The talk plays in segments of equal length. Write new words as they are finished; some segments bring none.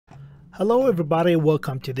Hello everybody,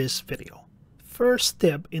 welcome to this video. First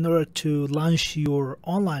step, in order to launch your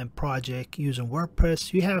online project using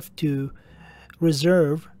WordPress, you have to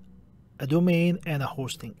reserve a domain and a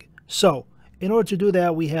hosting. So in order to do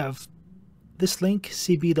that, we have this link,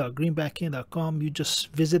 cb.greenbackend.com. You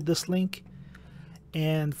just visit this link,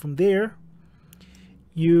 and from there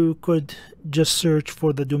you could just search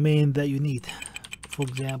for the domain that you need. For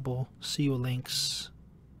example, SEO links,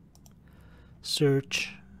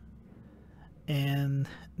 search, and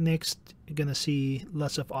next you're gonna see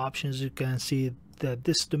lots of options. You can see that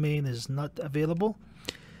this domain is not available.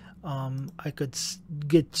 I could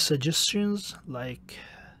get suggestions like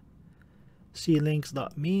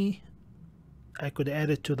clinks.me. I could add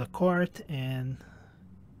it to the cart and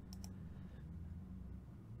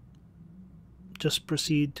just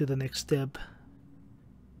proceed to the next step,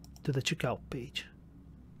 to the checkout page.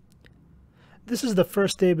 This is the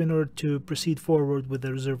first step in order to proceed forward with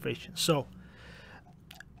the reservation. So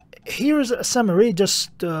here's a summary,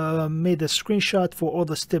 just made a screenshot for all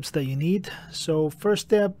the steps that you need. So first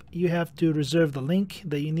step, you have to reserve the link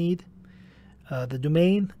that you need, the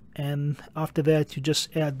domain, and after that you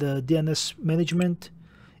just add the DNS management,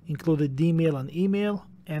 included email and email,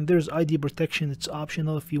 and there's ID protection. It's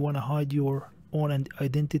optional if you want to hide your own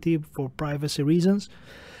identity for privacy reasons.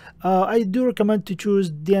 I do recommend to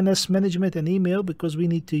choose DNS management and email because we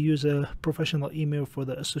need to use a professional email for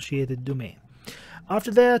the associated domain.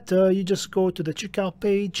 After that, you just go to the checkout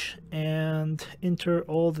page and enter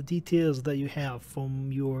all the details that you have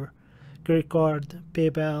from your credit card,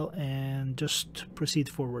 PayPal, and just proceed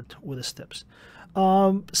forward with the steps.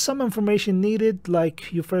 Some information needed,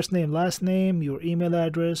 like your first name, last name, your email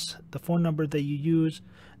address, the phone number that you use,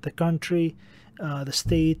 the country, the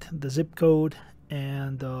state, the zip code,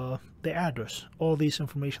 and the address. All these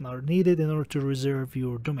information are needed in order to reserve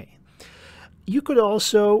your domain. You could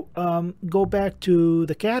also go back to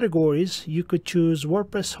the categories. You could choose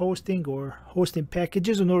WordPress hosting or hosting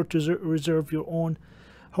packages in order to reserve your own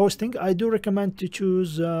hosting. I do recommend to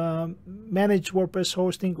choose manage WordPress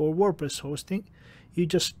hosting or WordPress hosting. You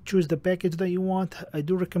just choose the package that you want. I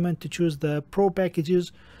do recommend to choose the pro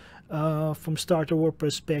packages from starter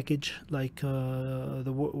WordPress package, like the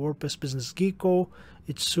WordPress Business Gecko.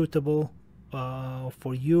 It's suitable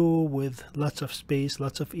for you with lots of space,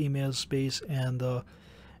 lots of email space, and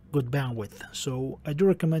good bandwidth. So I do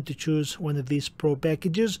recommend to choose one of these pro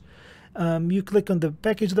packages. You click on the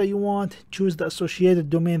package that you want, choose the associated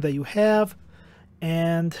domain that you have,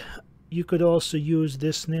 and you could also use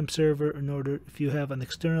this name server in order, if you have an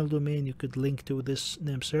external domain, you could link to this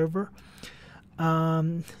name server.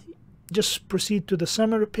 Just proceed to the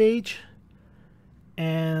summary page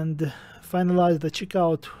and finalize the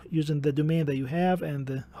checkout using the domain that you have and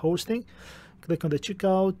the hosting. Click on the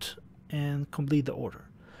checkout and complete the order.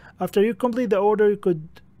 After you complete the order, you could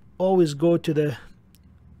always go to the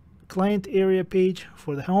client area page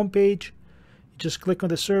for the home page. You just click on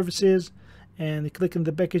the services and click on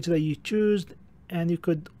the package that you choose, and you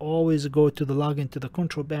could always go to the login to the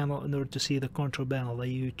control panel in order to see the control panel that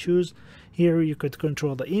you choose. Here you could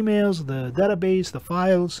control the emails, the database, the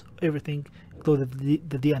files, everything, including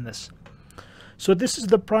the DNS. So this is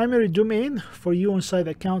the primary domain for you inside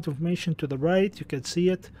the account information. To the right, you can see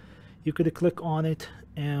it. You could click on it,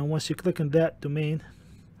 and once you click on that domain,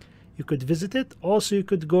 you could visit it. Also, you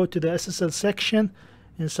could go to the SSL section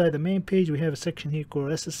inside the main page. We have a section here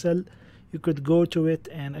called SSL. You could go to it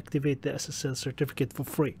and activate the SSL certificate for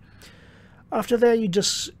free. After that, you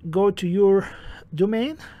just go to your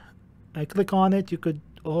domain and click on it. You could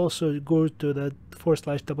also go to the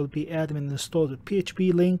 /wp admin installed with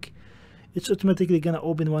PHP link. It's automatically going to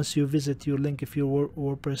open once you visit your link if your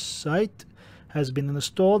WordPress site has been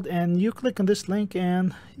installed. And you click on this link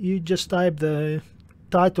and you just type the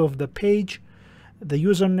title of the page, the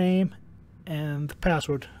username, and the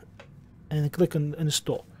password, and click on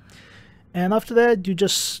install. And after that, you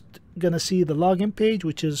just gonna see the login page,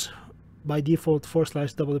 which is by default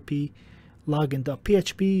 /wp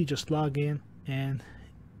login.php. You just log in and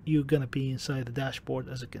you're gonna be inside the dashboard,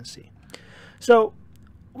 as you can see. So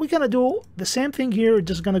we're gonna do the same thing here. We're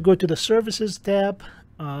just gonna go to the services tab.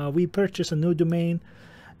 We purchased a new domain,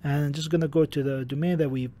 and just gonna go to the domain that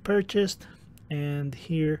we purchased, and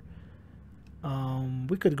here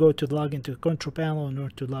we could go to log into control panel in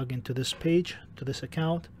order to log into this page, to this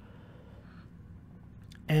account.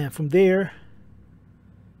 And from there,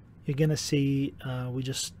 you're gonna see we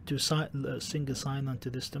just do single sign on to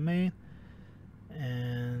this domain,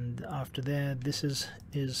 and after that, this is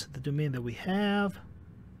the domain that we have.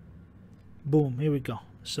 Boom, here we go.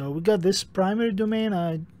 So we got this primary domain.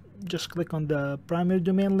 I just click on the primary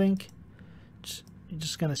domain link. you're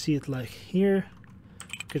just gonna see it like here.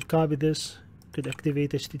 You could copy this, could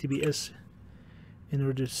activate HTTPS in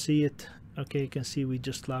order to see it. Okay, you can see we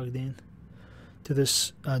just logged in to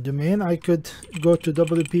this domain. I could go to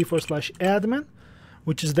wp/admin,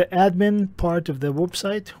 which is the admin part of the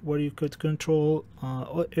website where you could control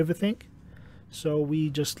everything. So we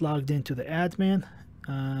just logged into the admin,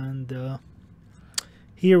 and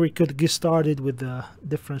here we could get started with the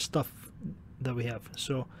different stuff that we have.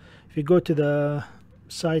 So if you go to the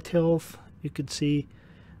site health, you could see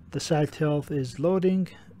the site health is loading.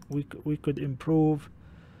 We could improve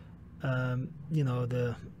you know,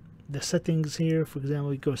 the settings here. For example,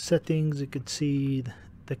 we go settings, you could see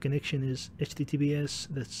the connection is HTTPS.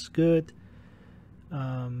 That's good.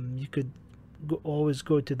 You could always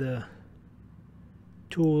go to the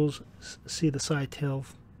tools, see the site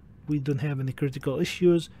health. We don't have any critical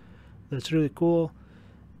issues. That's really cool.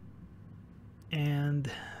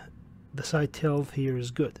 And the site health here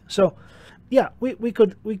is good. So yeah, we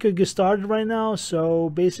could get started right now. So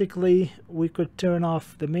basically we could turn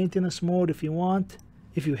off the maintenance mode if you want,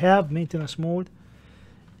 if you have maintenance mode.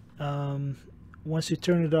 Once you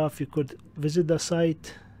turn it off, you could visit the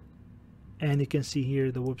site, and you can see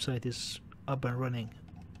here the website is up and running.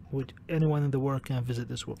 With anyone in the world can visit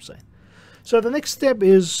this website. So the next step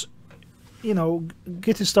is, you know,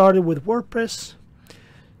 getting started with WordPress.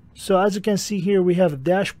 So as you can see here, we have a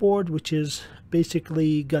dashboard, which is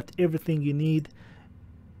basically got everything you need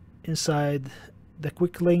inside. The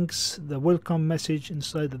quick links, the welcome message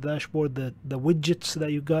inside the dashboard, the widgets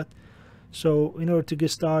that you got. So in order to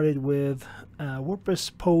get started with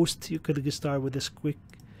WordPress post, you could get started with this quick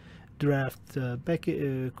draft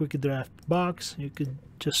quick draft box. You could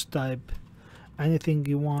just type anything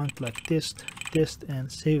you want, like test,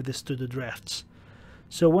 and save this to the drafts.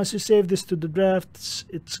 So once you save this to the drafts,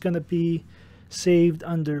 it's gonna be saved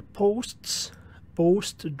under posts,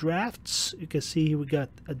 post drafts. You can see we got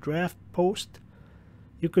a draft post.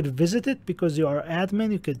 You could visit it because you are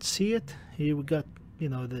admin. You could see it here. We got, you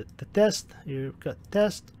know, the test. Here we got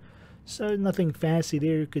test. So nothing fancy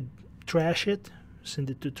there. You could trash it, send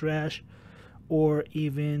it to trash, or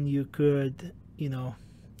even you could, you know,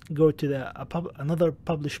 go to the another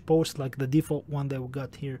published post like the default one that we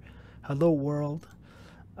got here, hello world.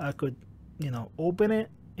 I could, you know, open it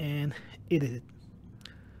and edit it.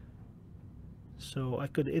 So I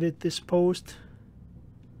could edit this post,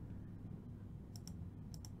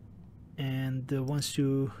 and once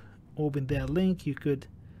you open that link, you could,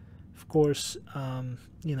 of course,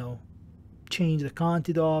 you know, change the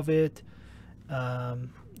content of it,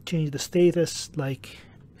 change the status. Like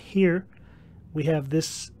here we have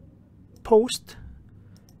this post.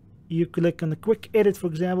 You click on the quick edit, for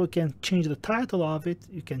example. You can change the title of it,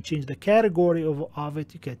 you can change the category of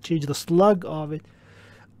it, you can change the slug of it.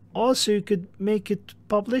 Also, you could make it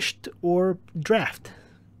published or draft.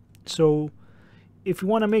 So if you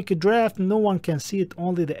want to make a draft, no one can see it,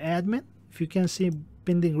 only the admin. If you can see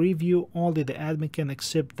pending review, only the admin can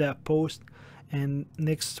accept that post, and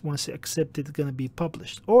next, once you accept it, it's going to be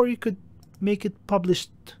published. Or you could make it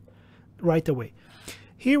published right away.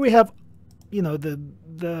 Here we have, you know,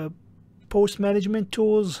 the post management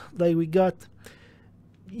tools like we got.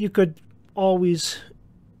 You could always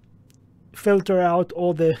filter out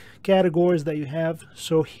all the categories that you have.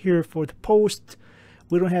 So here for the post,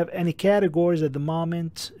 we don't have any categories at the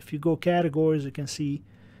moment. If you go categories, you can see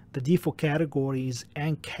the default category is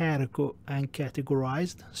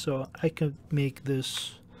uncategorized. So I could make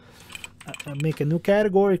this make a new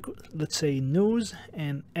category, let's say news,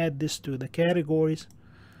 and add this to the categories.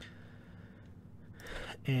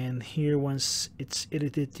 And here, once it's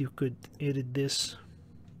edited, you could edit this,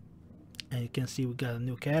 and you can see we got a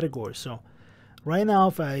new category. So right now,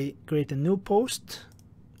 if I create a new post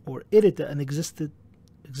or edit an existing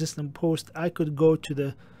post, I could go to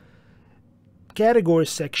the category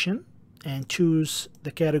section and choose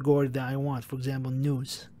the category that I want, for example,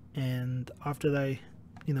 news. And after that,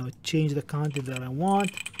 you know, change the content that I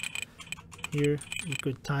want. Here you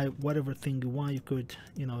could type whatever thing you want. You could,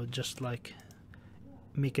 you know, just like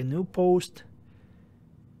make a new post.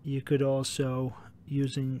 You could also,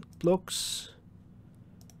 using blocks,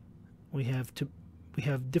 we have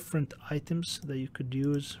different items that you could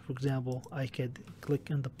use. For example, I could click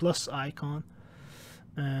on the plus icon,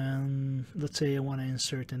 and let's say I want to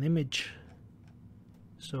insert an image.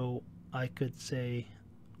 So I could say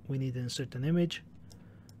we need to insert an image,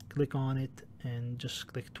 click on it and just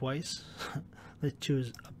click twice. Let's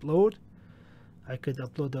choose upload. I could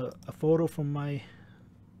upload a photo from my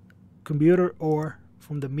computer or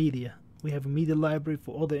from the media. We have a media library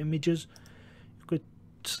for all the images. You could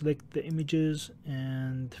select the images,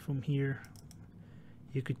 and from here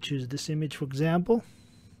You could choose this image, for example,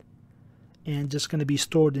 and just going to be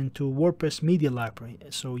stored into WordPress media library,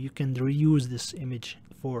 so you can reuse this image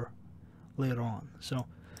for later on. So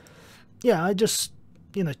yeah, I just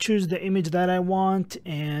choose the image that I want,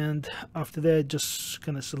 and after that just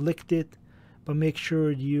gonna select it, but make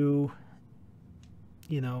sure you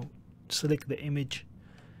select the image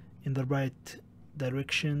in the right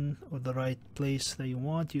direction or the right place that you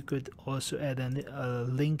want. You could also add a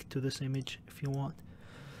link to this image if you want.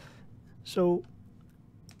 So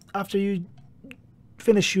after you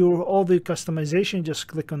finish all the customization, just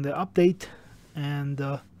click on the update, and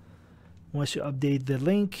once you update the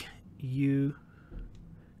link, you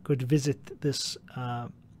could visit this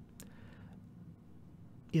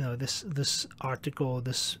this article,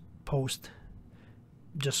 this post.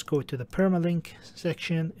 Just go to the permalink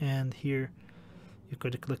section, and here you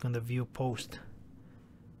could click on the view post,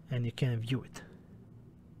 and you can view it.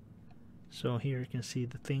 So here you can see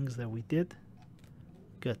the things that we did,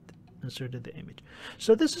 got inserted the image.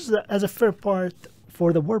 So this is as a fair part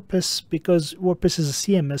for the WordPress, because WordPress is a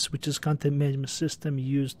CMS, which is content management system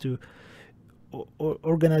used to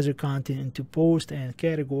organize your content into posts and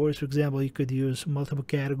categories. For example, you could use multiple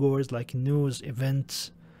categories like news,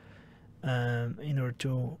 events, in order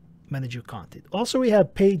to manage your content. Also, we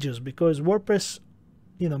have pages, because WordPress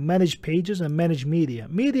manage pages and manage media.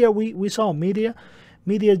 We saw media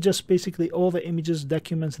just basically all the images,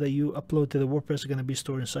 documents that you upload to the WordPress are going to be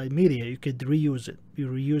stored inside media. You could reuse it, you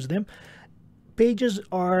reuse them. Pages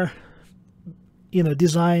are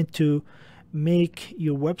designed to make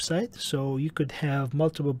your website, so you could have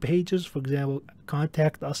multiple pages. For example,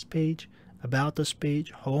 contact us page, about us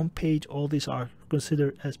page, home page, all these are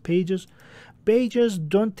considered as pages. Pages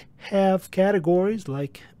don't have categories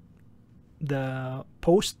like the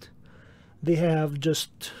post. They have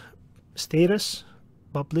just status,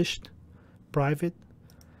 published, private,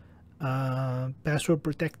 password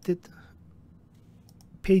protected.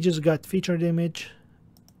 Pages got featured image,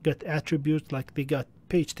 got attributes, like they got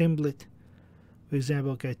page template. For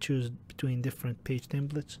example, I choose between different page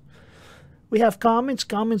templates. We have comments.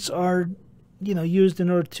 Comments are used in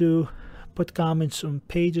order to put comments on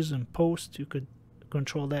pages and posts. You could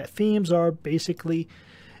control that. Themes are basically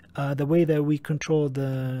the way that we control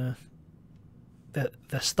the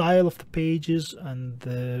style of the pages and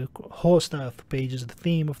the whole style of the pages, the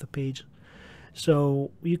theme of the page.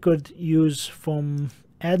 So you could use from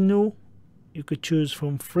add new, you could choose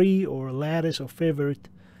from free or lattice or favorite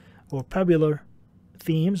or popular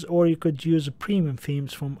themes, or you could use premium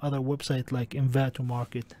themes from other websites like Envato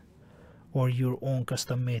Market or your own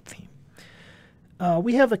custom made theme.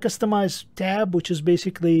 We have a customized tab, which is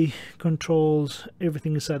basically controls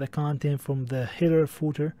everything inside the content from the header,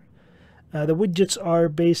 footer. The widgets are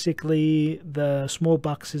basically the small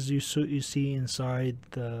boxes you see inside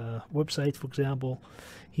the website. For example,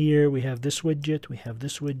 here we have this widget, we have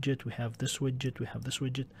this widget, we have this widget, we have this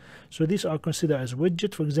widget. So these are considered as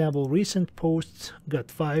widget. For example, recent posts got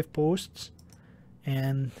 5 posts,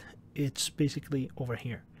 and it's basically over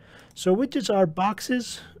here. So widgets are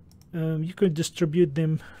boxes. You could distribute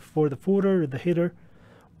them for the footer, the header,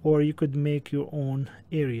 or you could make your own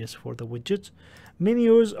areas for the widgets.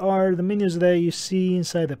 Menus are the menus that you see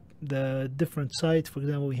inside the different sites. For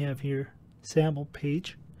example, we have here sample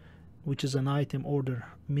page, which is an item order,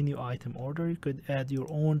 menu item order. You could add your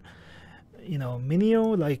own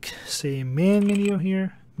menu, like say main menu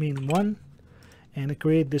here, main 1, and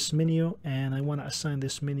create this menu, and I want to assign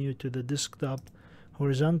this menu to the desktop,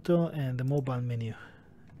 horizontal, and the mobile menu.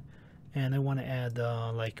 And I want to add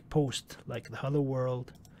like post, like the hello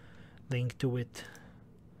world link to it,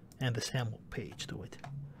 and the sample page to it.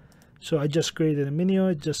 So I just created a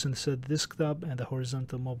menu just inside the desktop and the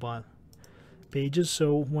horizontal mobile pages.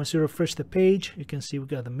 So once you refresh the page, you can see we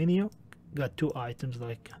got the menu, got 2 items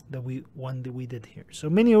like one that we did here. So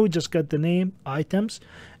menu just got the name, items,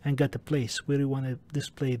 and got the place where you want to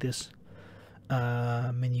display this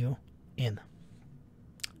menu in.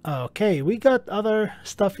 Okay, we got other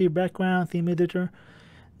stuff here, background, theme editor.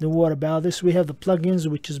 Then what about this? We have the plugins,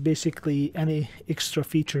 which is basically any extra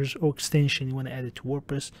features or extension you want to add it to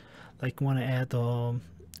WordPress. Like you want to add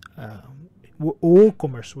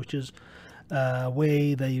WooCommerce, which is a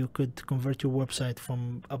way that you could convert your website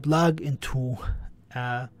from a blog into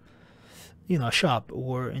a shop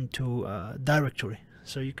or into a directory.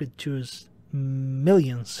 So you could choose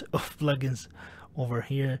millions of plugins over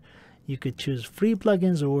here. You could choose free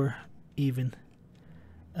plugins or even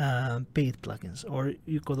paid plugins, or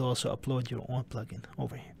you could also upload your own plugin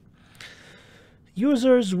over here.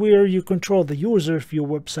 Users, where you control the user of your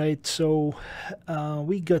website. So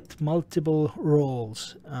we got multiple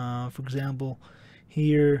roles. For example,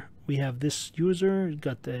 Here we have this user,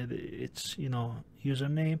 got its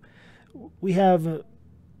username. We have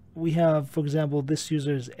for example, this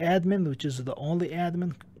user is admin, which is the only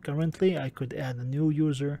admin currently. I could add a new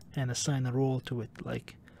user and assign a role to it,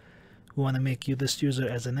 like we want to make you this user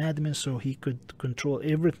as an admin so he could control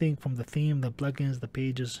everything from the theme, the plugins, the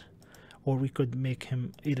pages, or we could make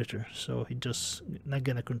him editor, so he just not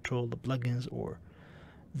gonna control the plugins or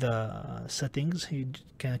the settings. He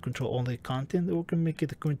can control only content, or can make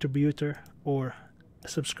it a contributor or a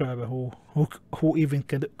subscriber who even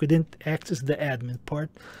couldn't access the admin part,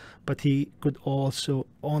 but he could also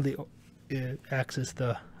only access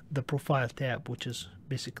the profile tab, which is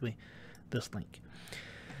basically this link.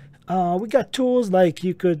 We got tools like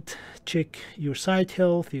you could check your site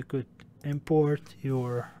health, you could import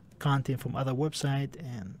your content from other website,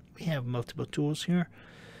 and we have multiple tools here.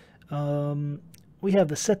 We have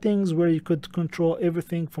the settings where you could control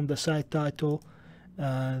everything from the site title,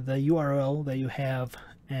 the URL that you have,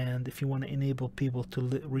 and if you want to enable people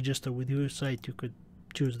to register with your site, you could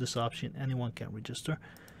choose this option. Anyone can register.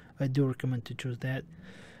 I do recommend to choose that.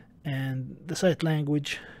 And the site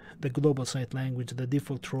language, the global site language, the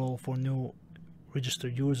default role for new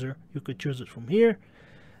registered user, you could choose it from here.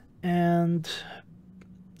 And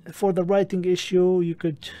for the writing issue, you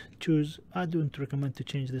could choose, I don't recommend to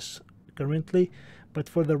change this currently, but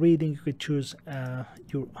for the reading you could choose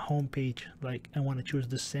your home page. Like I want to choose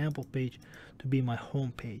this sample page to be my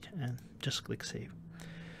home page, and just click save.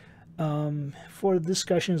 For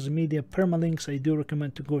discussions, media, permalinks, I do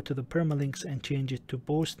recommend to go to the permalinks and change it to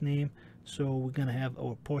post name. So we're gonna have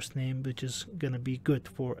our post name, which is gonna be good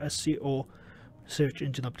for SEO, search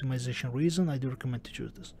engine optimization reason. I do recommend to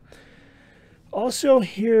choose this. Also,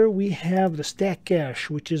 here we have the Stack Cache,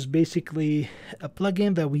 which is basically a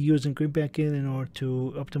plugin that we use in Greenbackend in order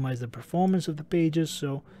to optimize the performance of the pages.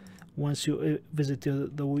 So once you visit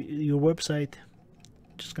your website,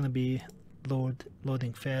 it's just gonna be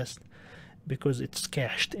loading fast because it's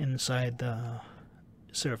cached inside the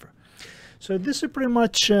server. So this is pretty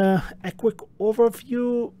much a quick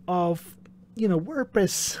overview of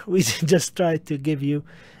WordPress. We just tried to give you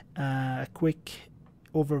a quick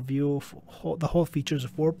overview of the whole features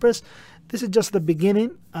of WordPress. This is just the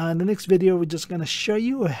beginning. In the next video, we're just going to show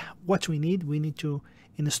you what we need. We need to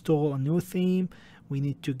install a new theme. We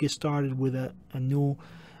need to get started with a new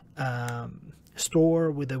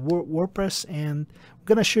store with a WordPress, and we're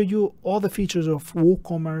going to show you all the features of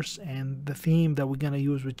WooCommerce and the theme that we're going to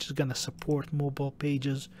use, which is going to support mobile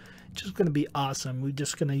pages. It's just going to be awesome. We're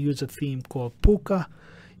just going to use a theme called Puka.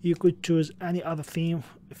 You could choose any other theme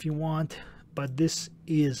if you want, but this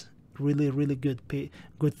is really good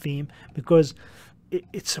theme because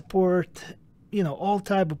it supports all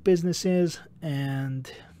type of businesses.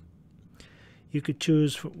 And you could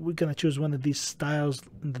choose, we're gonna choose one of these styles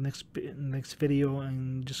in the next video,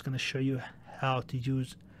 and just gonna show you how to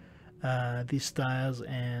use these styles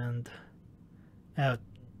and how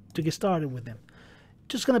to get started with them.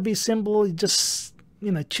 Just gonna be simple. You just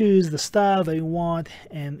choose the style that you want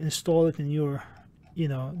and install it in your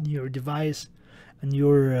your device and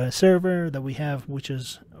your server that we have, which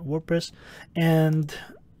is WordPress. And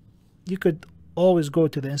you could always go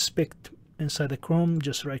to the inspect inside the Chrome,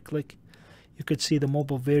 just right click. You could see the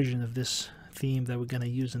mobile version of this theme that we're going to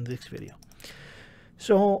use in this video.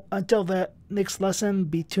 So until the next lesson,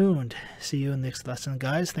 be tuned. See you in the next lesson,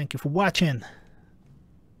 guys. Thank you for watching.